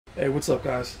Hey, what's up,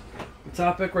 guys? The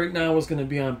topic right now is going to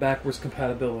be on backwards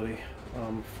compatibility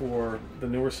for the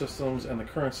newer systems and the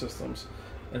current systems,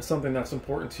 and something that's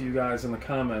important to you guys in the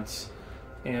comments.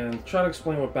 And try to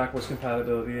explain what backwards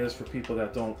compatibility is for people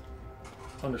that don't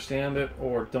understand it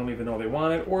or don't even know they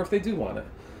want it, or if they do want it.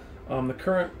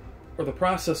 The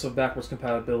process of backwards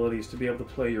compatibility is to be able to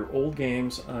play your old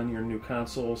games on your new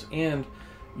consoles and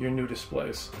your new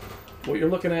displays. What you're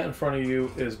looking at in front of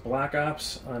you is Black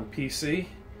Ops on PC.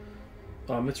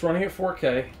 It's running at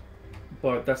 4K,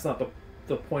 but that's not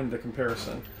the point of the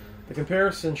comparison. The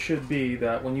comparison should be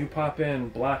that when you pop in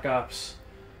Black Ops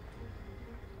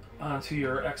onto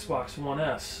your Xbox One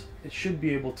S, it should be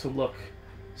able to look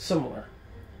similar.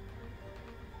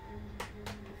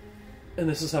 And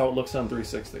this is how it looks on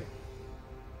 360.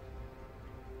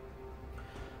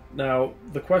 Now,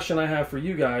 the question I have for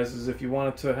you guys is, if you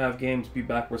wanted to have games be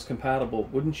backwards compatible,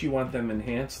 wouldn't you want them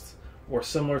enhanced or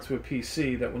similar to a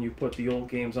PC, that when you put the old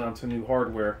games onto new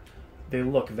hardware, they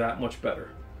look that much better?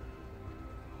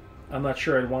 I'm not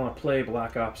sure I'd want to play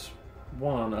Black Ops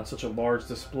 1 on such a large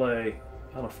display,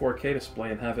 on a 4K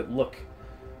display, and have it look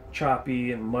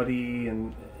choppy and muddy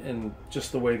and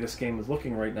just the way this game is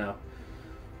looking right now.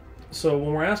 So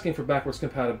when we're asking for backwards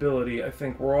compatibility, I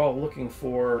think we're all looking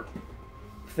for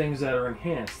things that are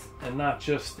enhanced and not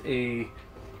just an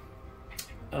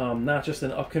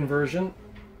up conversion,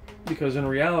 because in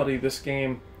reality this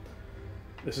game,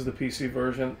 this is the PC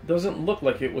version, doesn't look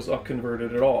like it was up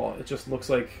converted at all. It just looks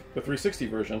like the 360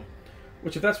 version,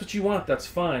 which, if that's what you want, that's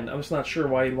fine. I'm just not sure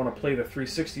why you'd want to play the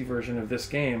 360 version of this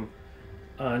game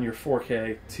on your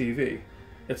 4K TV.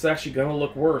 It's actually going to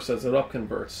look worse as it up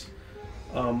converts.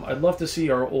 I'd love to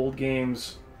see our old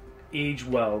games age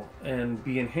well and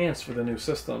be enhanced for the new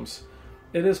systems.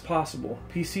 It is possible.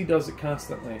 PC does it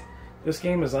constantly. This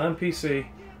game is on PC.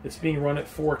 It's being run at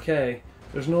 4K.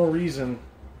 There's no reason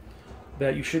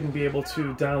that you shouldn't be able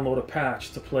to download a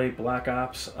patch to play Black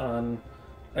Ops on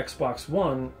Xbox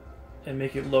One and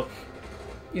make it look,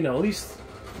 at least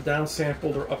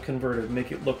downsampled or up converted,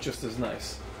 make it look just as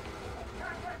nice.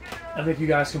 I think you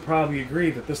guys can probably agree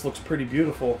that this looks pretty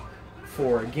beautiful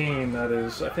for a game that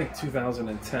is, I think,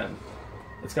 2010.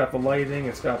 It's got the lighting,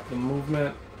 it's got the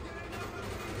movement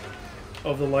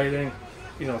of the lighting,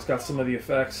 it's got some of the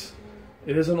effects.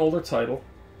 It is an older title,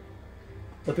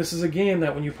 but this is a game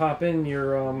that when you pop in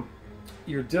your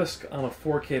disc on a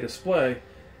 4K display,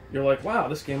 you're like, wow,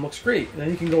 this game looks great. And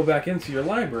then you can go back into your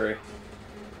library,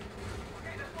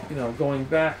 going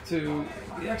back to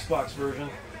the Xbox version.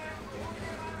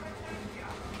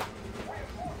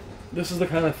 This is the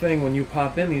kind of thing, when you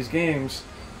pop in these games,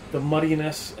 the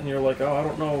muddiness, and you're like, oh, I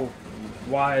don't know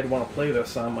why I'd want to play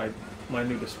this on my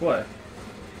new display.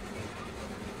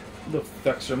 The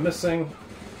effects are missing.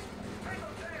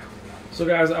 So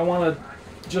guys, I want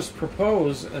to just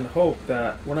propose and hope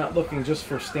that we're not looking just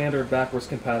for standard backwards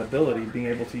compatibility, being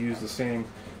able to use the same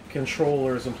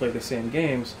controllers and play the same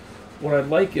games. What I'd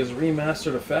like is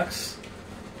remastered effects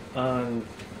on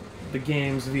the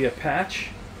games via patch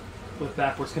with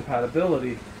backwards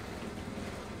compatibility.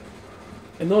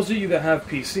 And those of you that have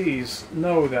PCs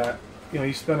know that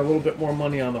you spend a little bit more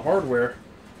money on the hardware,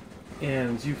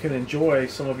 and you can enjoy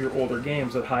some of your older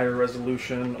games at higher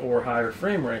resolution or higher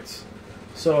frame rates.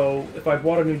 So if I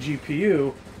bought a new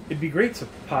GPU, it'd be great to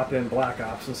pop in Black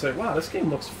Ops and say, wow, this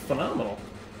game looks phenomenal.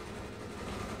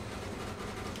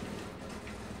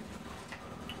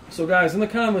 So guys, in the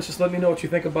comments, just let me know what you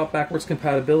think about backwards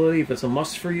compatibility, if it's a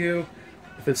must for you,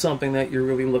 if it's something that you're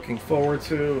really looking forward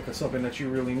to, if it's something that you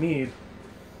really need.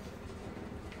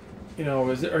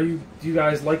 Do you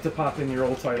guys like to pop in your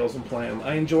old titles and play them?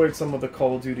 I enjoyed some of the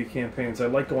Call of Duty campaigns. I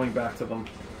like going back to them,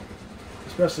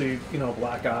 especially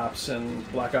Black Ops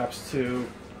and Black Ops 2,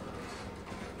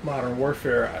 Modern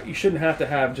Warfare. You shouldn't have to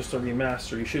have just a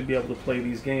remaster. You should be able to play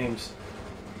these games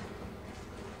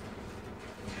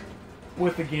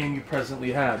with the game you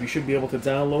presently have. You should be able to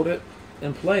download it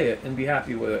and play it and be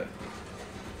happy with it.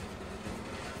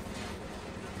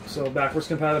 So backwards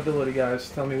compatibility,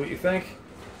 guys. Tell me what you think.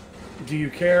 Do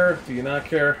you care? Do you not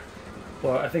care?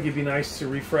 Well, I think it'd be nice to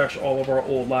refresh all of our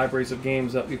old libraries of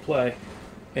games that we play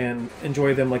and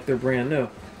enjoy them like they're brand new.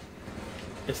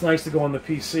 It's nice to go on the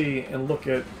PC and look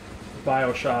at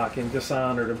BioShock and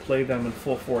Dishonored and play them in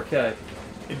full 4K.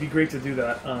 It'd be great to do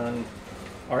that on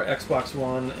our Xbox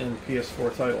One and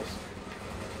PS4 titles.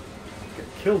 Get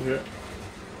killed here,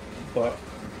 but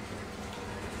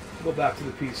go back to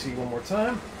the PC one more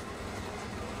time.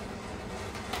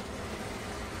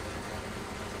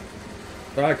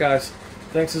 Alright guys,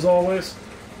 thanks as always.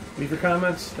 Leave your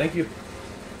comments. Thank you.